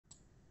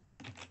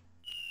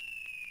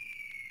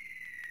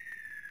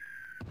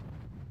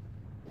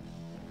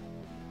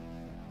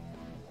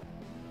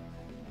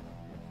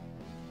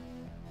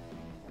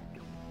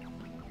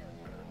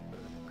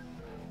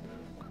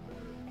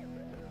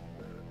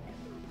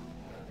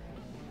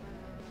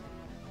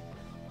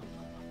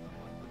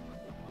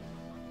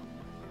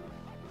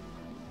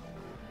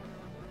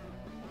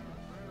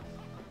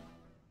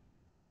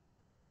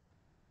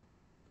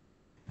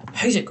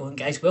How's it going,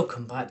 guys?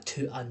 Welcome back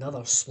to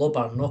another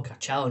Slobber Knocker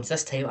Challenge.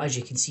 This time, as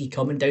you can see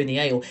coming down the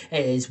aisle,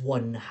 it is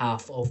one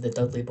half of the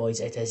Dudley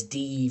boys. It is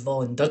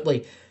Devon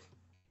Dudley.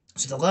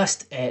 So the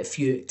last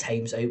few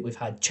times out, we've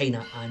had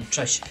Chyna and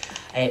Trish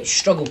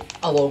struggle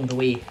along the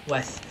way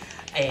with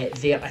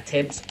their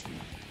attempts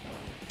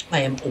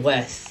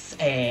with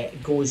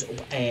goes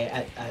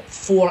at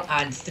 4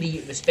 and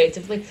 3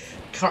 respectively.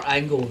 Kurt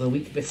Angle the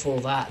week before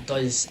that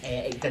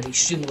did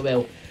extremely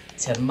well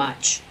to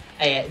match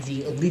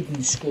the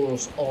leading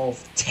scores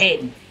of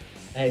 10.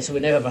 So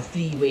we now have a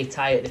three-way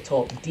tie at the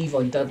top.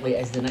 Devon Dudley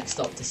is the next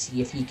up to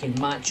see if he can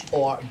match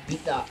or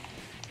beat that.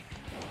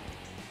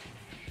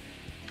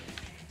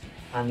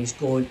 And he's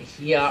going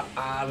here,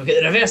 and we've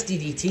got the reverse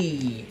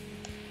DDT.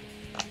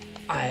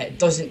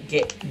 Doesn't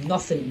get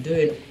nothing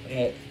doing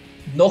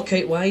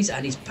knockout wise,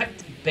 and he's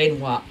picked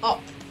Benoit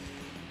up,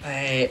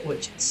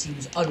 which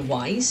seems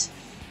unwise,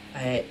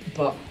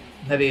 but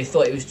maybe he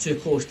thought he was too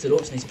close to the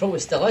ropes, and he probably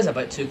still is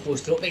about too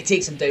close to the ropes. But he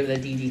takes him down with a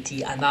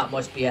DDT, and that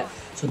must be it.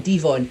 So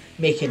Devon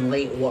making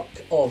light work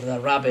of the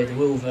rabid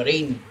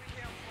Wolverine,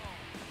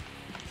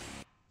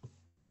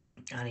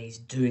 and he's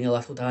doing a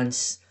little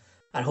dance,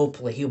 and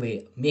hopefully he'll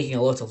be making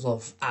a lot of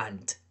love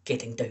and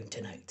getting down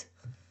tonight.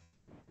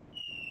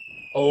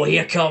 Oh,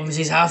 here comes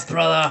his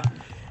half-brother.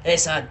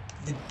 The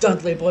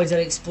Dudley boys are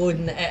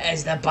exploding. It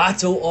is the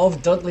Battle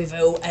of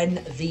Dudleyville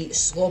in the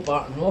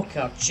Slobber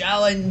Knocker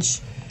Challenge.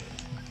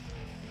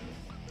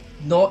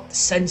 Not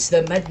since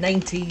the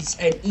mid-90s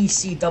in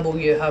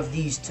ECW have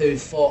these two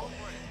fought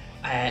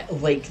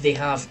like they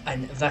have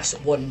in this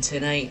one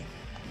tonight.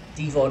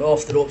 Devon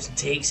off the ropes and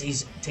takes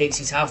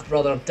his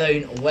half-brother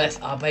down with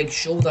a big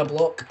shoulder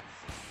block.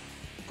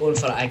 Going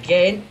for it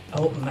again. I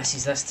hope he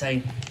misses this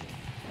time.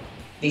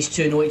 These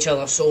two know each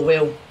other so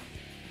well.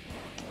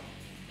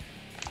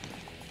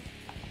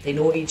 They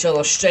know each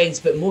other's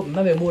strengths, but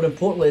maybe more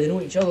importantly, they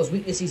know each other's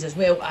weaknesses as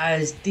well,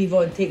 as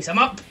Devon takes him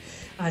up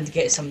and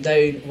gets him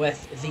down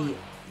with the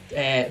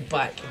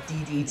back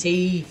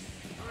DDT.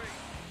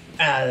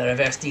 The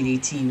reverse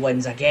DDT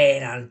wins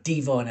again, and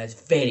Devon is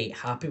very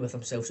happy with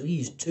himself. So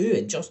he's 2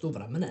 in just over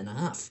a minute and a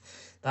half.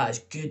 That is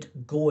good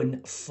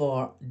going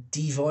for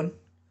Devon.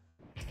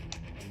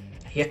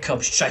 Here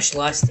comes Trish.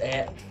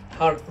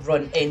 Her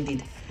run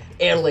ended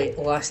early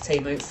last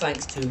time out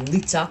thanks to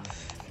Lita.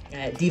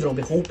 Devon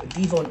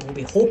will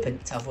be hoping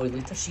to avoid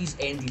Lita. She's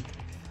ended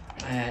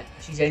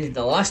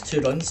the last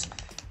 2 runs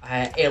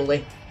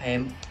early.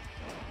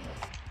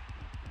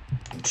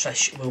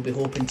 Trish will be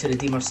hoping to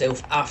redeem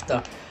herself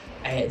after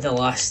the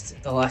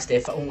last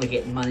effort,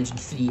 only managing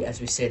 3,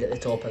 as we said at the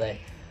top of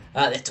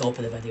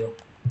the video.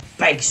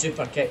 Big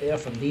super kick there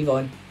from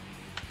Devon,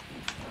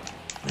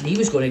 and he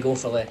was going to go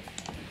for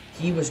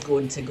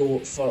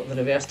the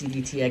reverse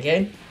DDT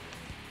again.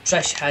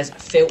 Trish has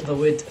felt the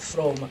wood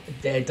from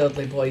the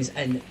Dudley boys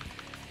in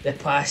the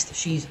past.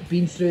 She's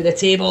been through the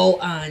table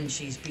and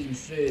she's been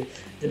through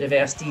the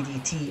reverse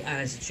DDT,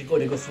 and is she going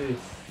to go through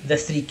the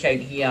 3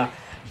 count here?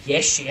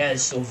 Yes, she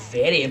is. So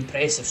very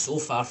impressive so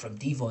far from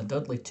Devon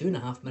Dudley.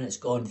 2.5 minutes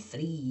gone,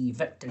 3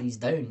 victories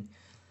down.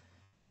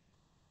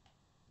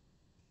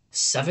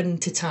 7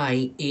 to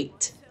tie,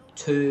 8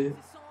 to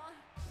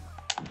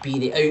be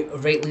the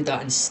outright leader,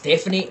 and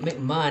Stephanie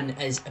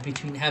McMahon is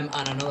between him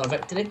and another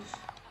victory.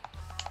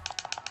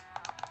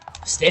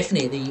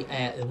 Stephanie,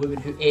 the woman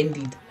who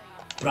ended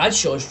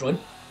Bradshaw's run.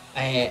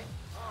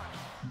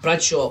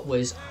 Bradshaw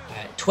was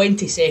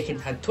 20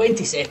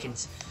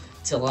 seconds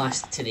to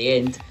last to the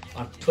end,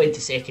 or 20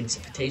 seconds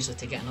potentially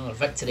to get another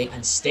victory,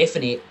 and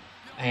Stephanie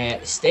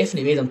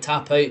made him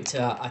tap out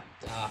to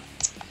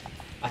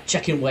a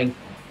chicken wing,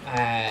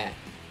 a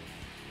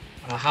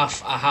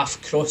half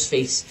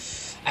crossface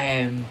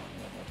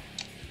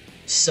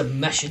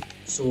submission.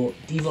 So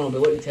Devon will be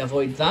looking to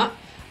avoid that,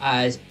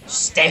 as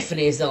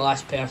Stephanie is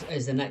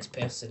the next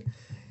person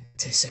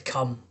to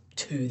succumb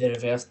to the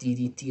reverse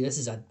DDT.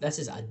 This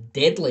is a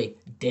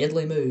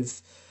deadly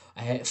move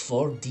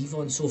for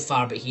Devon so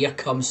far, but here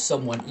comes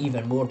someone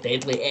even more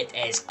deadly. It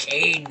is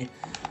Kane.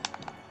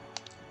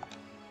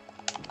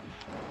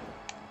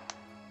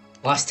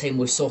 Last time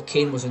we saw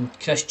Kane was on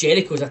Chris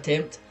Jericho's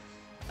attempt.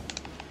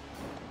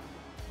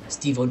 As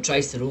Devon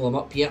tries to roll him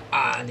up here,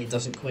 and he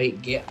doesn't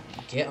quite get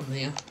him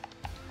there.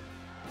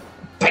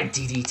 Big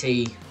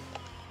DDT.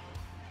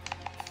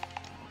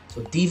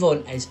 So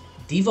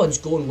Devon's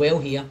going well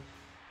here,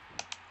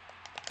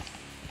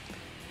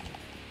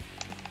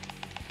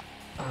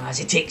 as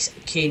he takes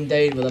Kane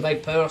down with a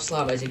big power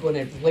slam. Is he going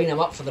to line him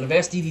up for the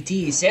reverse DDT?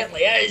 He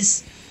certainly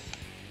is.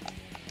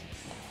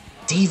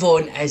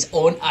 Devon is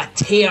on a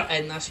tear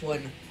in this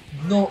one.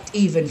 Not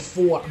even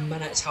 4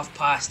 minutes have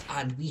passed,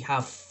 and we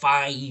have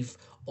 5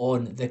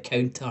 on the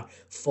counter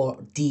for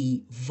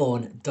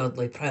Devon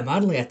Dudley.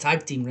 Primarily a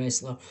tag team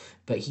wrestler,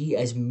 but he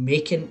is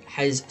making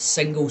his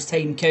singles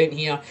time count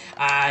here,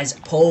 as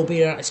Paul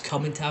Bearer is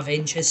coming to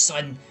avenge his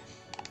son.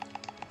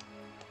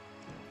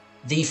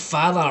 The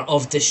father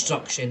of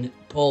destruction,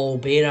 Paul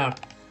Bearer.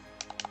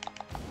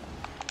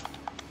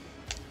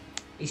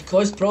 He's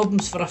caused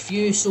problems for a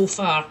few so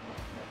far.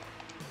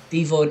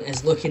 Devon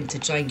is looking to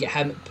try and get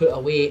him put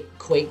away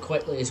quite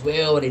quickly as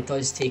well, and he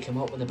does take him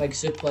up with a big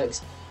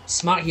suplex.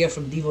 Smart here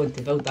from Devon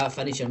to build that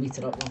finisher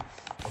meter up though.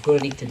 We're going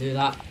to need to do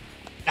that.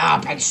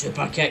 Big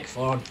super kick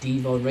for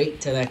Devon, right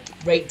to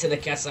the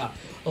kisser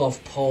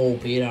of Paul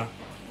Bearer.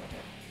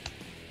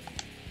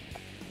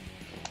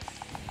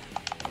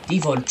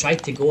 Devon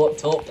tried to go up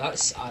top.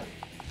 That's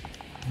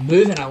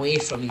moving away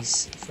from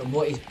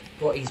what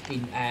he's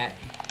been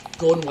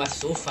going with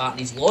so far, and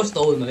he's lost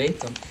all the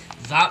momentum.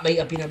 That might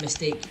have been a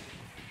mistake.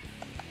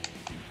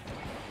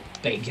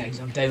 Big gigs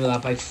him down with a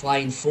big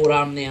flying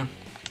forearm there.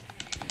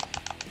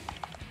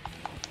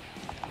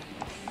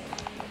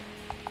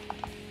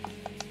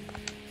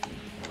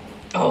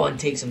 Oh, and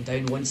takes him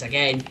down once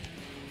again.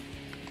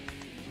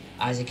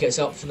 As he gets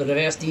up for the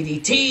reverse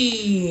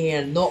DDT,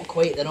 and not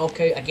quite the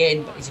knockout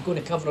again, but he's going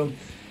to cover him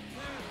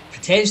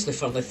potentially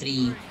for the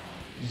 3.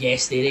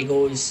 Yes, there he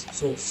goes.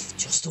 So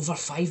just over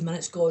 5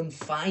 minutes gone.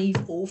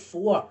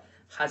 5:04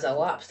 has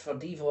elapsed for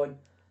Devon.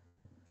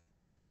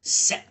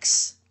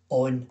 6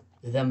 on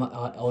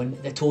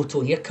the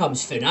total. Here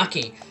comes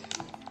Funaki.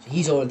 So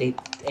he's already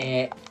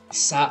he's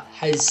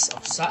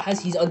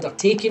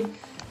undertaken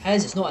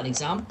his. It's not an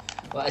exam,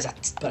 but it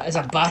is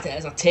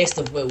a test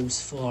of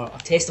wills, a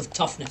test of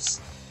toughness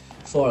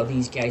for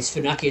these guys.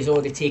 Funaki has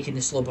already taken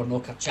the Slobber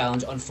Knocker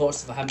challenge.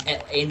 Unfortunately for him,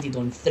 it ended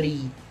on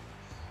 3.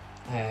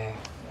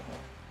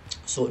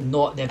 So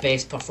not the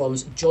best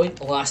performance. Joint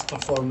last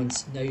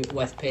performance now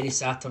with Perry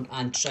Saturn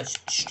and Trish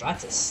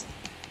Stratus.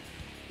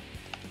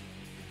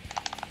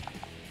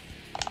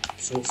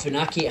 So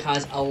Funaki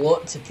has a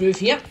lot to prove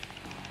here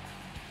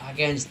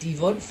against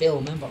Devon,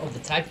 fellow member of the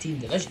tag team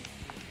division.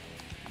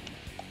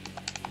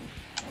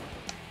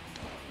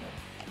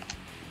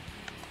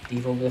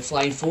 Devon with a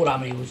flying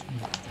forearm, and he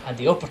had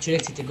the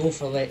opportunity to go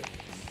for the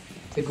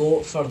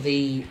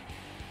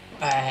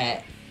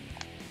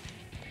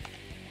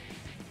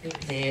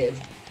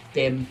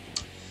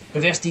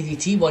reverse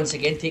DDT once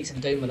again. Takes him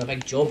down with a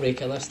big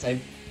jawbreaker this time,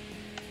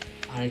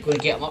 and he's going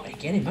to get him up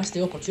again. He missed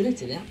the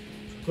opportunity there.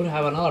 We're going to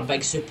have another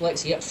big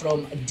suplex here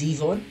from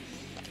Devon.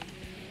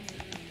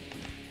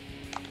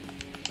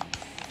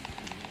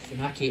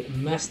 Funaki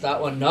missed that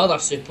one. Another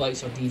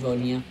suplex for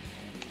Devon here.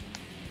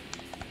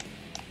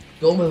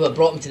 Going with what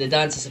brought him to the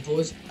dance, I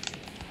suppose.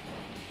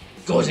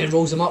 Goes and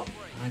rolls him up,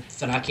 and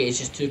Funaki is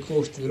just too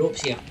close to the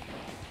ropes here.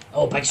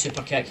 Oh, big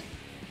super kick.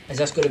 Is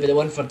this going to be the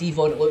one for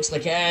Devon? It looks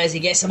like it is.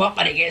 He gets him up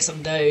and he gets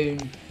him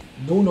down.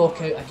 No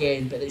knockout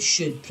again, but it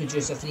should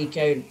produce a 3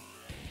 count.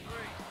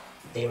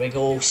 There we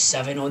go,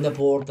 7 on the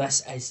board.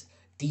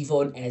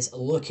 Devon is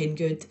looking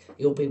good.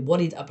 He'll be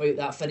worried about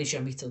that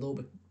finisher meter though,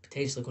 but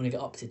potentially going to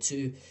get up to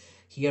 2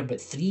 here. But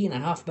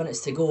 3.5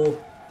 minutes to go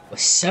with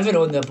 7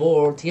 on the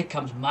board. Here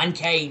comes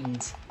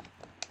Mankind.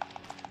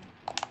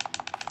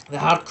 The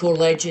hardcore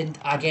legend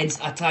against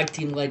a tag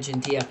team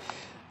legend here.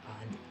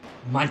 And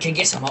Mankind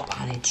gets him up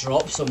and he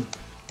drops him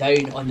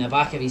down on the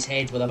back of his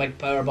head with a big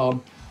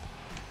powerbomb.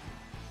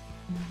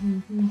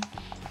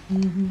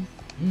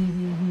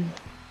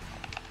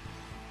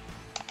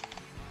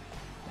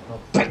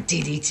 Big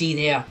DDT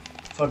there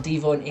for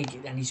Devon,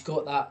 and he's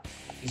got the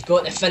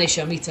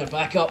finisher meter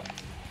back up.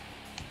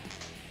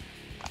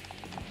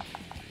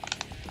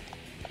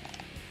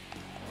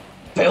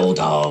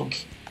 Bulldog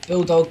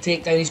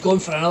takedown. He's going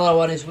for another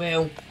one as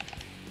well.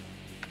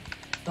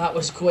 That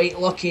was quite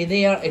lucky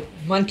there.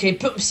 Mankind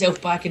put himself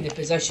back in the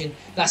position.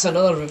 That's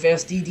another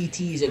reverse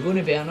DDT. Is it going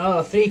to be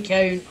another 3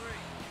 count?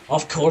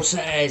 Of course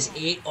it is.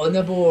 8 on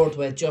the board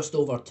with just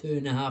over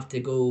 2.5 to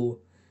go.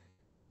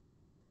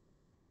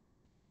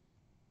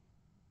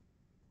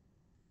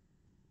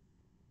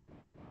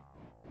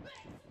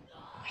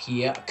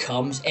 Here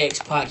comes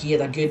X-Pac. He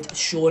had a good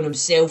showing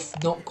himself.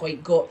 Not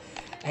quite got,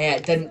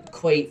 didn't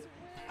quite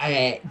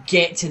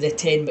get to the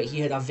 10, but he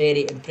had a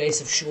very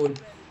impressive showing.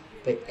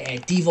 But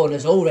Devon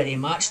has already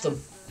matched him,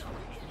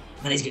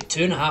 and he's got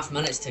 2.5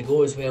 minutes to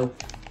go as well.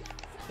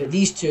 But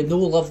these two, no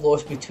love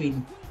lost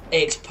between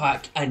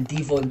X-Pac and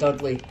Devon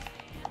Dudley.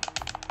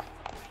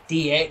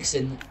 DX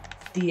and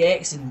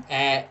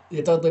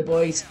the Dudley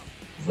boys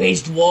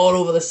waged war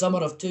over the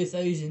summer of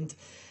 2000.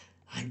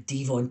 And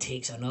Devon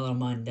takes another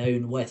man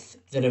down with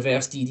the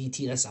reverse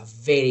DDT. That's a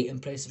very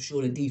impressive show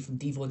indeed from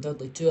Devon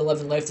Dudley.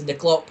 2:11 left in the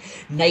clock.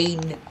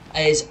 9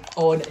 is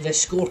on the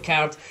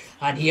scorecard.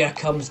 And here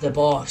comes the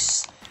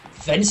boss.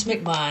 Vince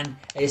McMahon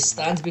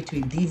stands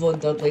between Devon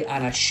Dudley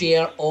and a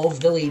share of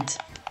the lead.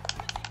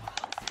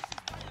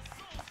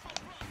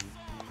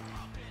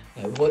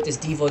 Now, what does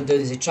Devon do?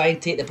 Does he try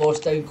and take the boss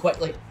down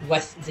quickly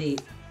with the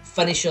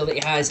finisher that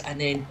he has,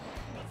 and then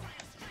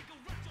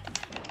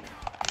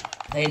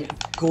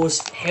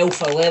goes hell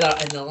for leather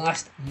in the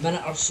last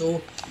minute or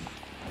so?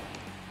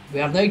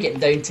 We are now getting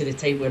down to the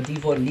time where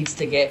Devon needs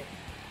to get...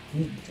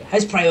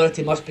 His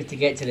priority must be to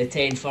get to the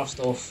 10 first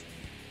off,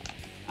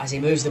 as he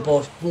moves the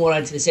boss more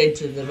into the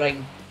centre of the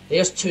ring.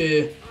 There's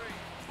 2,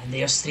 and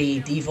there's 3.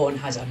 Devon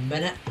has 1.5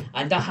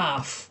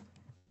 minutes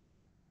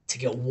to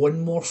get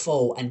one more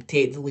fall and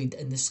take the lead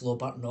in the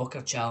Slobber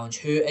Knocker Challenge.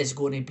 Who is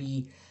going to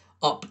be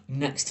up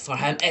next for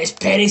him? It's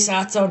Perry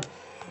Saturn.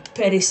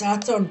 Perry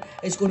Saturn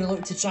is going to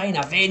look to try and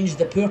avenge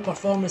the poor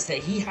performance that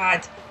he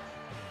had.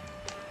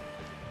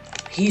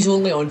 He's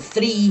only on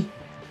 3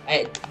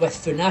 with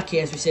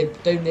Funaki, as we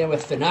said, down there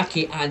with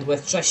Funaki and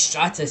with Trish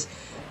Stratus.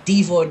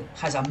 Devon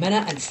has 1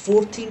 minute and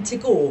 14 to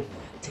go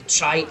to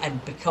try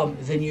and become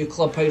the new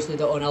clubhouse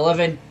leader on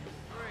 11.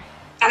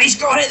 And he's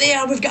got it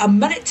there. We've got 1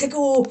 minute to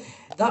go.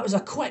 That was a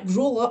quick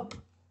roll up.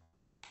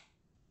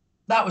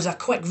 That was a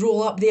quick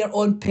roll up there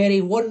on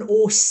Perry.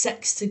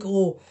 1:06 to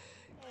go.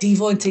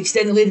 Devon to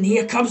extend the lead, and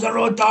here comes the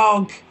Road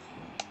Dogg.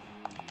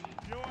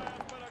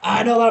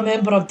 Another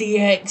member of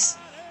DX.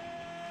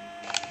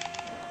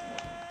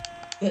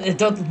 The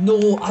Dudley,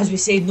 no, as we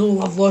say, no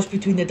love lost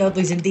between the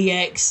Dudleys and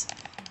DX.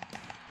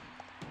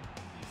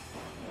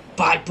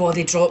 Back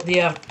body drop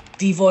there.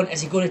 Devon,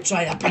 is he going to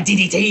try a big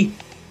DDT?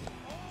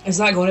 Is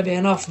that going to be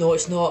enough? No,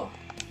 it's not.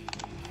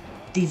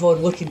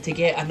 Devon looking to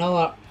get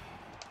another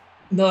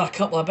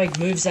couple of big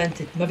moves in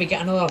to maybe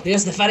get another.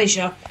 There's the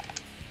finisher.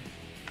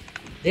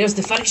 There's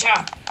the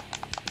finisher.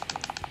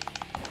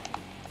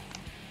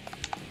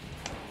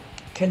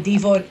 Can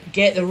Devon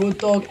get the Road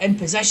Dogg in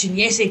position?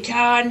 Yes, he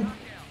can.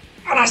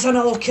 And that's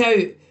another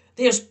count.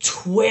 There's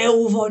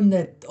 12 on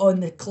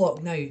the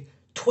clock now.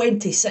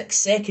 26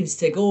 seconds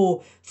to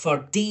go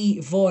for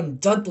Devon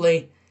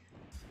Dudley.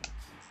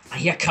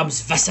 And here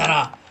comes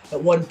Viscera.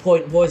 At one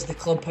point was the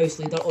clubhouse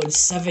leader on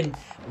 7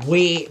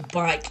 way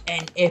back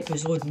in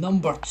episode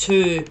number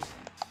 2.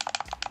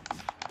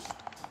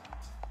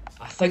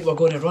 I think we're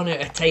going to run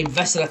out of time.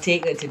 Viscera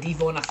taking it to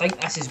Devon. I think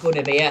this is going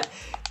to be it.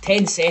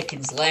 10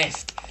 seconds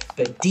left.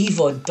 But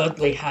Devon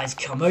Dudley has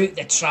come out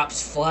the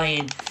traps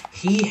flying.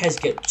 He has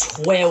got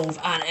 12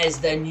 and is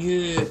the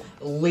new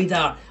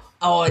leader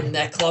on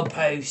the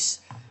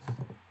clubhouse.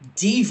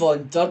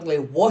 Devon Dudley,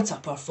 what a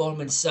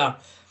performance, sir.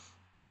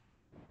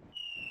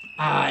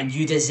 And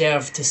you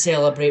deserve to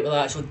celebrate with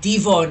that. So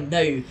Devon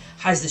now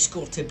has the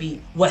score to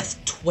beat with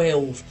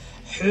 12.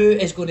 Who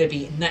is going to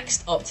be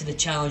next up to the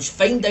challenge?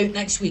 Find out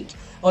next week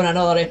on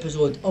another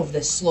episode of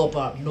the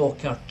Slobber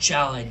Knocker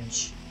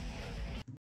Challenge.